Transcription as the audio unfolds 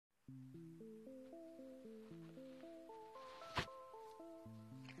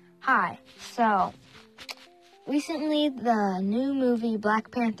Hi. So, recently the new movie Black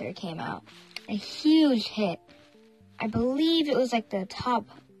Panther came out. A huge hit. I believe it was like the top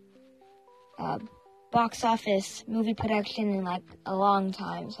box office movie production in like a long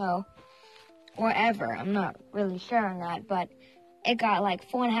time. So, or ever. I'm not really sure on that, but it got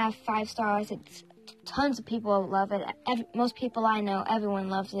like 4.5, 5 stars. It's tons of people love it. Most people I know, everyone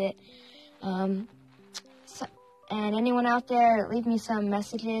loves it. And anyone out there, leave me some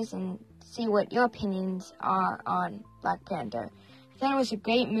messages and see what your opinions are on Black Panther. I thought it was a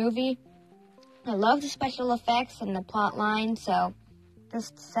great movie. I love the special effects and the plot line, so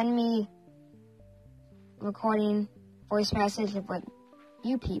just send me a recording voice message of what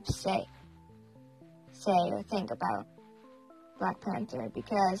you peeps say or think about Black Panther,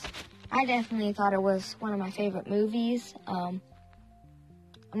 because I definitely thought it was one of my favorite movies. I'm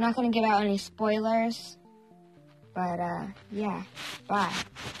not going to give out any spoilers. But, yeah, bye.